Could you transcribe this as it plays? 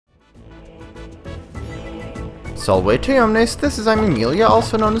Salve omnes, this is Amelia,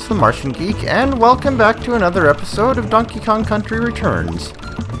 also known as TheMartianGeek, and welcome back to another episode of Donkey Kong Country Returns.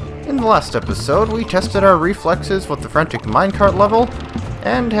 In the last episode, we tested our reflexes with the frantic minecart level,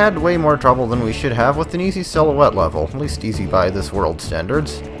 and had way more trouble than we should have with an easy silhouette level, at least easy by this world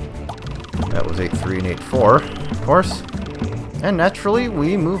standards. That was 8.3 and 8.4, of course. And naturally,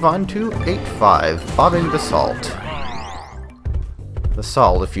 we move on to 8.5, Bobbing Basalt.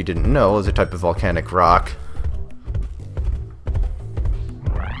 Basalt, if you didn't know, is a type of volcanic rock.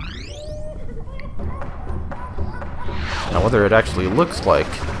 Now, whether it actually looks like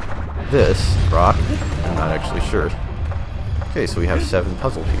this rock, I'm not actually sure. Okay, so we have 7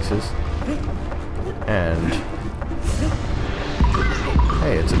 puzzle pieces. And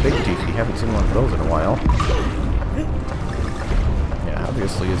hey, it's a big tiki. Haven't seen one of those in a while. Yeah,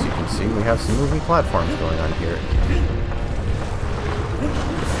 obviously, as you can see, we have some moving platforms going on here.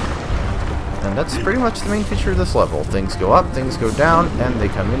 And that's pretty much the main feature of this level. Things go up, things go down, and they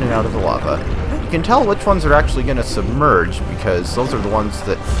come in and out of the lava. You can tell which ones are actually going to submerge, because those are the ones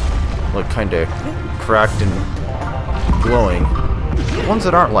that look kind of cracked and glowing. The ones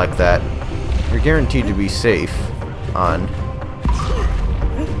that aren't like that, you're guaranteed to be safe on.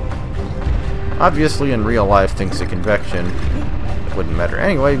 Obviously, in real life, thanks to convection, it wouldn't matter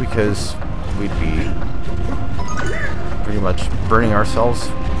anyway, because we'd be pretty much burning ourselves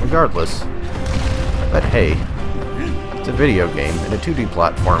regardless. But hey, it's a video game and a 2D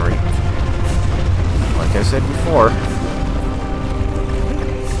platformer. Like I said before.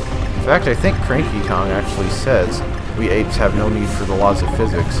 In fact, I think Cranky Kong actually says we apes have no need for the laws of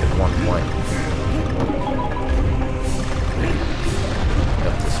physics at one point.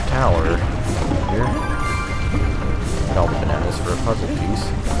 Got this tower here. Get all the bananas for a puzzle piece.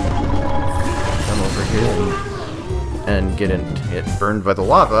 Come over here and get it burned by the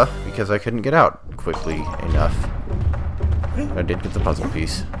lava because I couldn't get out quickly enough. But I did get the puzzle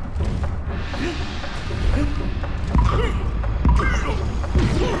piece.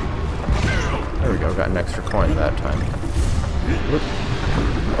 There we go, got an extra coin that time. Whoop.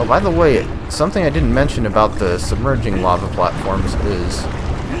 Oh, by the way, something I didn't mention about the submerging lava platforms is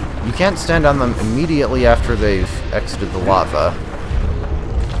you can't stand on them immediately after they've exited the lava,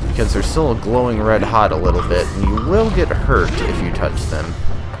 because they're still glowing red hot a little bit, and you will get hurt if you touch them.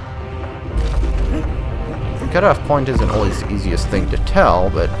 The cutoff point isn't always the easiest thing to tell,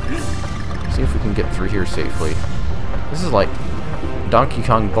 but see if we can get through here safely. This is like Donkey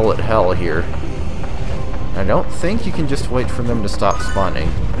Kong bullet hell here. I don't think you can just wait for them to stop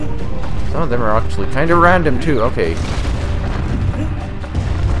spawning. Some of them are actually kind of random too. Okay.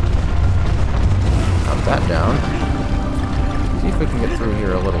 Got that down. See if we can get through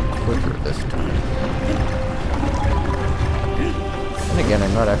here a little quicker this time. And again,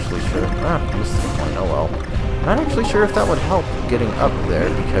 I'm not actually sure. Ah, missed the point. Oh well. Not actually sure if that would help getting up there,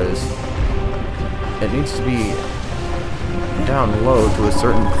 because it needs to be down low to a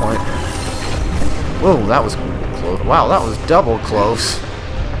certain point. Whoa, that was close. Wow, that was double close.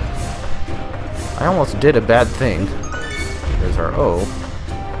 I almost did a bad thing. There's our O.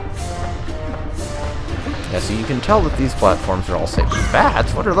 Yeah, so you can tell that these platforms are all safe.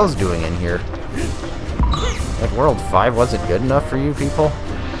 Bats? What are those doing in here? That World 5 wasn't good enough for you people?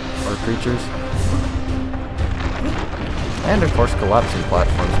 Or creatures? And of course collapsing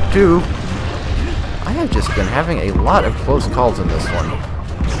platforms too. I have just been having a lot of close calls in this one.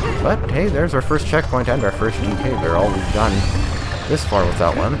 But hey, there's our first checkpoint and our first GK barrel. We've gone this far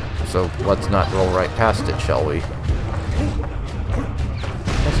without one, so let's not roll right past it, shall we? I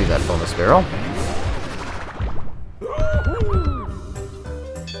see that bonus barrel.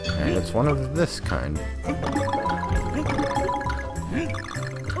 And it's one of this kind.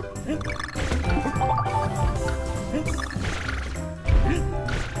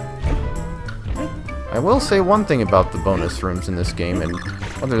 I will say one thing about the bonus rooms in this game, and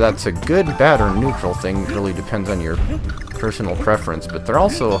whether that's a good, bad, or neutral thing really depends on your personal preference, but they're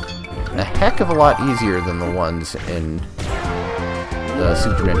also a heck of a lot easier than the ones in the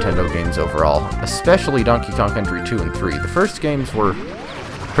Super Nintendo games overall, especially Donkey Kong Country 2 and 3. The first games were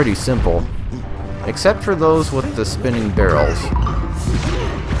pretty simple, except for those with the spinning barrels.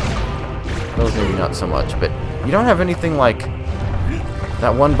 Those maybe not so much, but you don't have anything like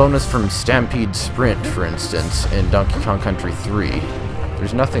that one bonus from Stampede Sprint, for instance, in Donkey Kong Country 3.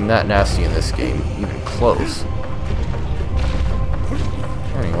 There's nothing that nasty in this game, even close.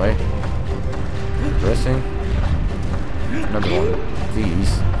 Anyway, progressing. Another one of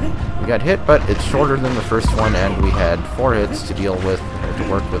these. We got hit, but it's shorter than the first one, and we had 4 hits to deal with, or to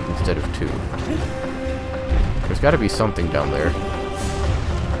work with, instead of 2. There's got to be something down there.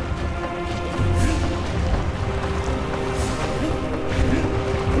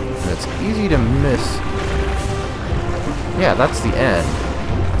 easy to miss. Yeah, that's the end.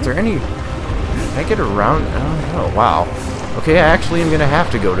 Is there any... Can I get around? Oh, wow. Okay, I actually am going to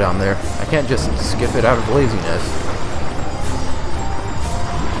have to go down there. I can't just skip it out of laziness.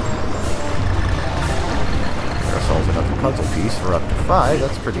 Get ourselves another puzzle piece for up to 5.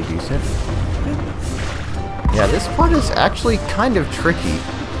 That's pretty decent. Yeah, this part is actually kind of tricky.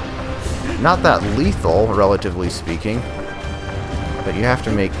 Not that lethal, relatively speaking. But you have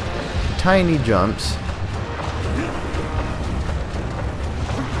to make tiny jumps.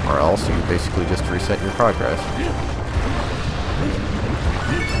 Or else you basically just reset your progress.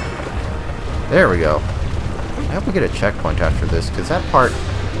 There we go. I hope we get a checkpoint after this, because that part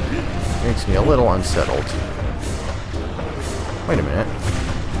makes me a little unsettled. Wait a minute.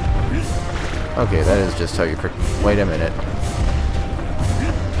 Okay, that is just how you... Wait a minute.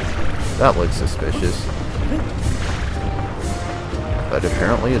 That looks suspicious. But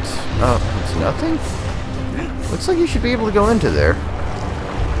apparently it's nothing? Looks like you should be able to go into there.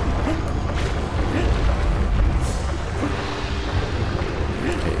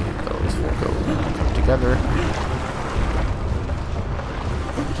 Okay, those will come together.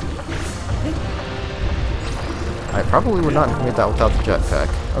 I probably would not have made that without the jetpack.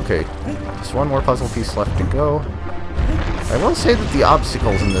 Okay, just one more puzzle piece left to go. I will say that the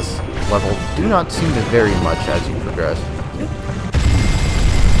obstacles in this level do not seem to vary much as you progress.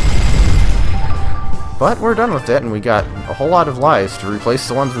 But we're done with it, and we got a whole lot of lives to replace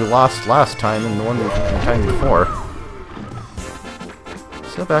the ones we lost last time and the one we the time before.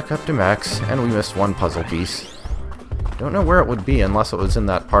 So back up to max, and we missed one puzzle piece. Don't know where it would be unless it was in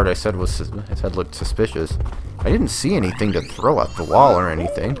that part I said looked suspicious. I didn't see anything to throw at the wall or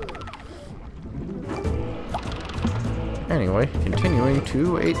anything. Anyway, continuing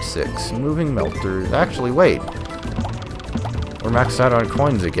to 8-6, moving melters. Actually, wait. We're maxed out on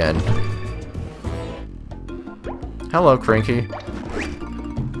coins again. Hello, Cranky.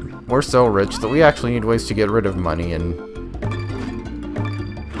 We're so rich that we actually need ways to get rid of money, and...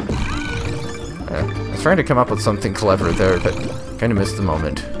 I was trying to come up with something clever there, but kind of missed the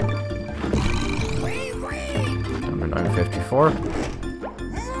moment. Number 954.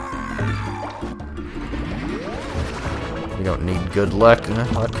 We don't need good luck,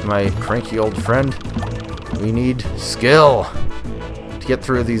 my cranky old friend. We need skill to get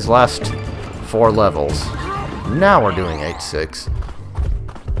through these last 4 levels. Now we're doing 8-6.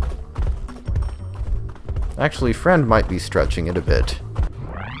 Actually, friend might be stretching it a bit.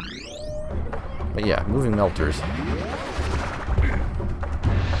 But yeah, moving melters. Nothing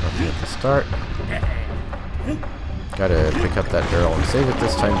at the start. Gotta pick up that barrel and save it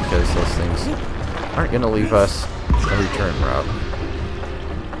this time because those things aren't gonna leave us a return route.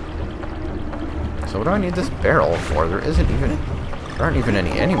 So what do I need this barrel for? There aren't even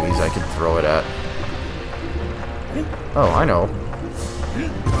any enemies I could throw it at. Oh, I know.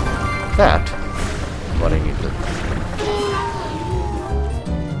 That is what I need to...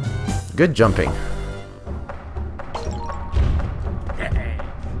 Good jumping.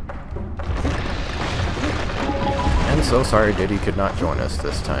 And so sorry Diddy could not join us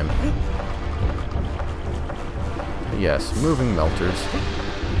this time. But yes, moving melters.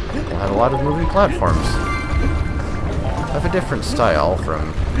 We'll have a lot of moving platforms. Of a different style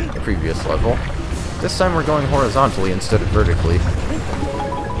from the previous level. This time we're going horizontally instead of vertically.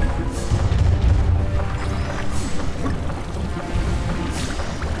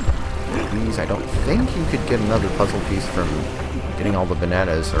 These, I don't think you could get another puzzle piece from getting all the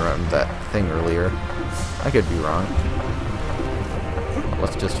bananas around that thing earlier. I could be wrong.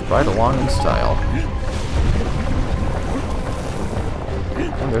 Let's just ride along in style.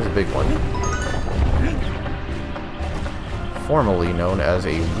 And there's a big one. Formerly known as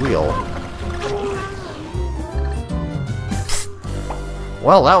a wheel.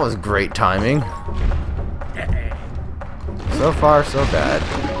 Well, that was great timing. So far, so bad.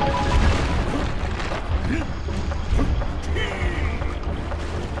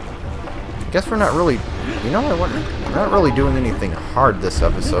 Guess we're not really... You know, we're not really doing anything hard this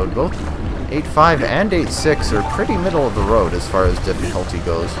episode. Both 8.5 and 8.6 are pretty middle of the road as far as difficulty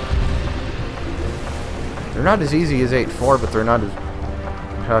goes. They're not as easy as 8.4, but they're not as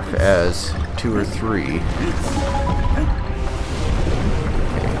tough as 2 or 3.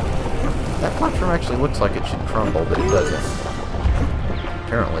 That platform actually looks like it should crumble, but it doesn't.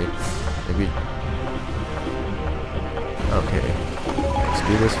 Apparently. Maybe... Okay. Let's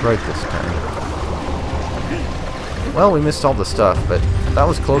do this right this time. Well, we missed all the stuff, but that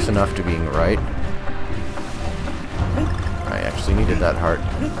was close enough to being right. I actually needed that heart.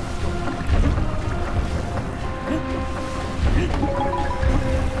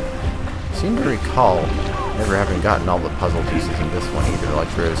 seem to recall never having gotten all the puzzle pieces in this one either.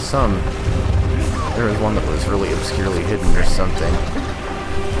 Like, there was one that was really obscurely hidden or something.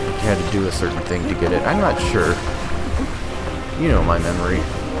 You had to do a certain thing to get it. I'm not sure. You know my memory.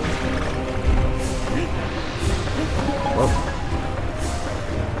 Whoa.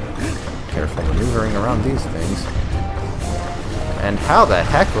 Careful maneuvering around these things. And how the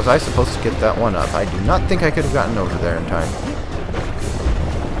heck was I supposed to get that one up? I do not think I could have gotten over there in time.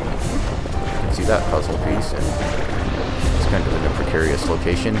 You can see that puzzle piece, and it's kind of in a precarious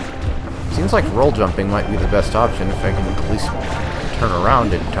location. Seems like roll jumping might be the best option if I can at least turn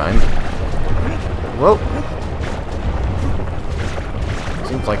around in time. Whoa!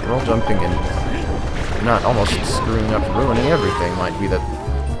 Seems like roll jumping and not almost screwing up and ruining everything might be the...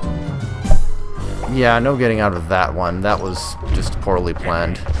 Yeah, no getting out of that one. That was just poorly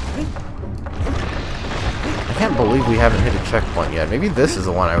planned. I can't believe we haven't hit a checkpoint yet. Maybe this is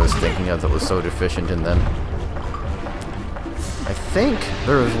the one I was thinking of that was so deficient in them. I think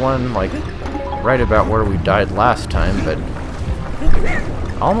there was one, like, right about where we died last time, but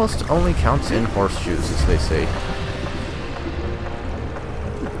almost only counts in horseshoes, as they say.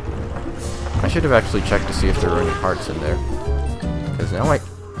 I should have actually checked to see if there were any hearts in there. Because now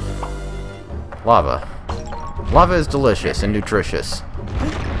lava. Lava is delicious and nutritious.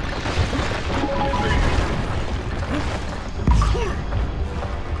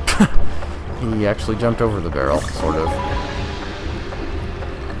 He actually jumped over the barrel, sort of.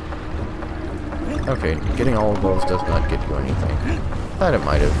 Okay, getting all of those does not get you anything. Thought it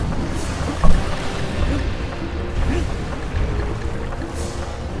might have.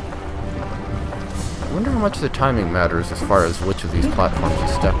 I wonder how much the timing matters as far as which of these platforms you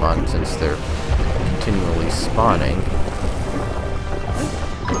step on, since they're continually spawning.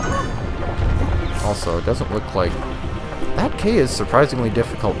 Also, it doesn't look like... That K is surprisingly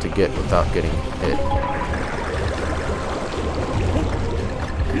difficult to get without getting hit.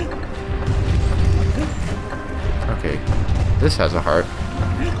 Okay, this has a heart.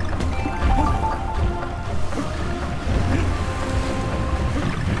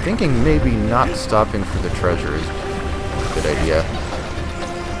 I'm thinking maybe not stopping for the treasure is a good idea.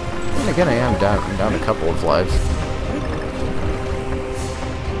 And again, I am down a couple of lives.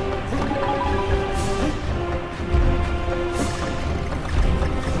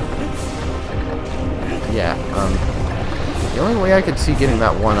 Yeah, the only way I could see getting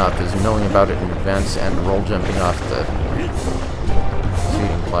that one up is knowing about it in advance and roll jumping off the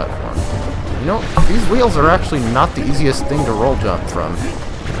seating platform. You know, these wheels are actually not the easiest thing to roll jump from.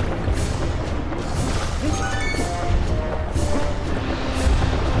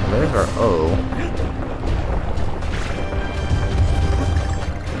 There's our O.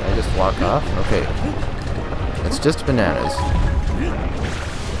 Can I just walk off? Okay. It's just bananas.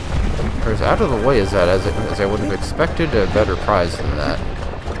 Or as out of the way as that, as I would have expected a better prize than that.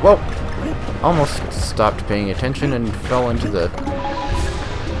 Whoa! Almost stopped paying attention and fell into the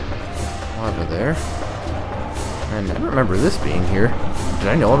lava there. And I don't remember this being here. Did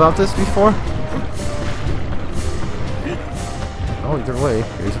I know about this before? Oh, either way,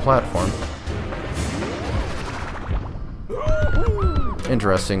 here's a platform.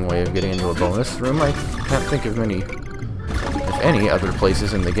 Interesting way of getting into a bonus room. I can't think of many, if any, other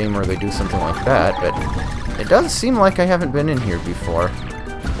places in the game where they do something like that, but it does seem like I haven't been in here before.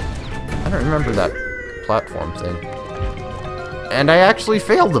 I don't remember that platform thing. And I actually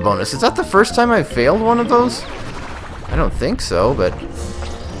failed the bonus. Is that the first time I've failed one of those? I don't think so, but...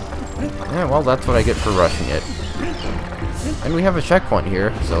 yeah, well, that's what I get for rushing it. And we have a checkpoint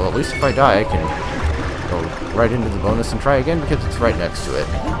here, so at least if I die, I can go right into the bonus and try again because it's right next to it.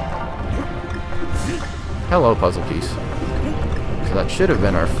 Hello, puzzle piece. So that should have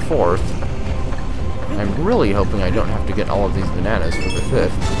been our fourth. I'm really hoping I don't have to get all of these bananas for the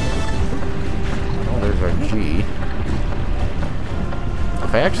fifth. Oh, there's our G.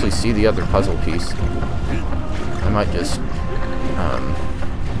 If I actually see the other puzzle piece, I might just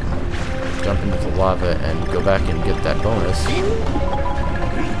jump into the lava and go back and get that bonus.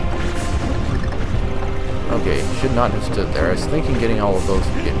 Okay, should not have stood there. I was thinking getting all of those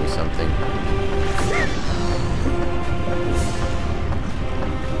would get me something.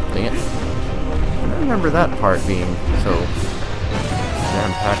 Dang it. I don't remember that part being so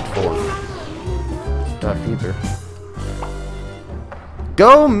jam-packed full of stuff either.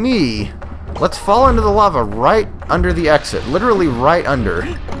 Go me! Let's fall into the lava right under the exit. Literally right under.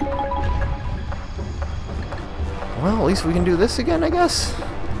 Well, at least we can do this again, I guess.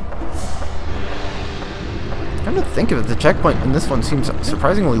 Come to think of it, the checkpoint in this one seems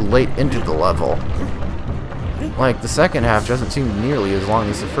surprisingly late into the level. Like, the second half doesn't seem nearly as long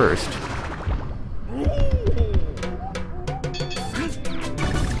as the first.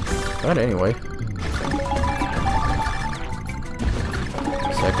 But anyway.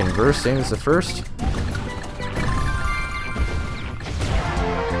 Second verse, same as the first.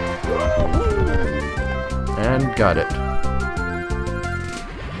 And got it.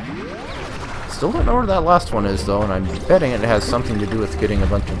 Still don't know where that last one is though, and I'm betting it has something to do with getting a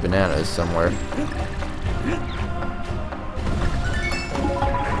bunch of bananas somewhere.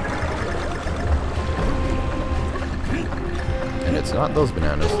 And it's not those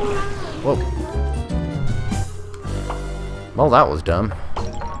bananas. Whoa. Well, that was dumb.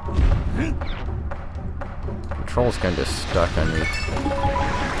 Control's kind of stuck on me.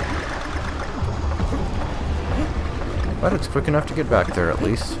 But it's quick enough to get back there at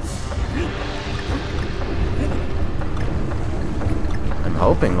least. I'm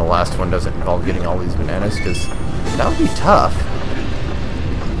hoping the last one doesn't involve getting all these bananas, because that would be tough.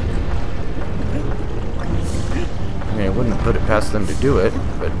 I mean, I wouldn't put it past them to do it,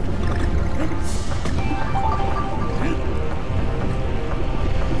 but...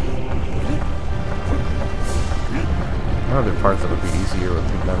 Other parts that would be easier with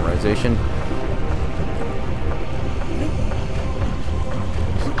memorization.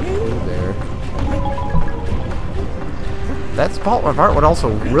 There. That spot of art would also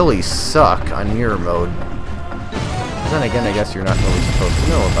really suck on mirror mode. Then again, I guess you're not really supposed to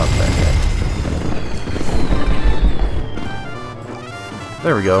know about that yet.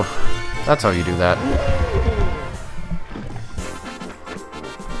 There we go. That's how you do that.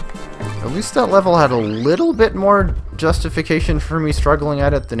 At least that level had a little bit more justification for me struggling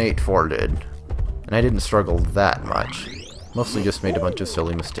at it than 8-4 did. And I didn't struggle that much. Mostly just made a bunch of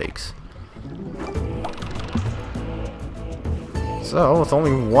silly mistakes. So, with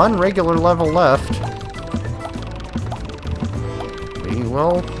only one regular level left, we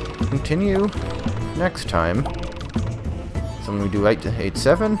will continue next time. So when we do 8 to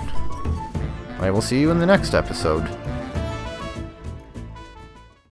 8-7, I will see you in the next episode.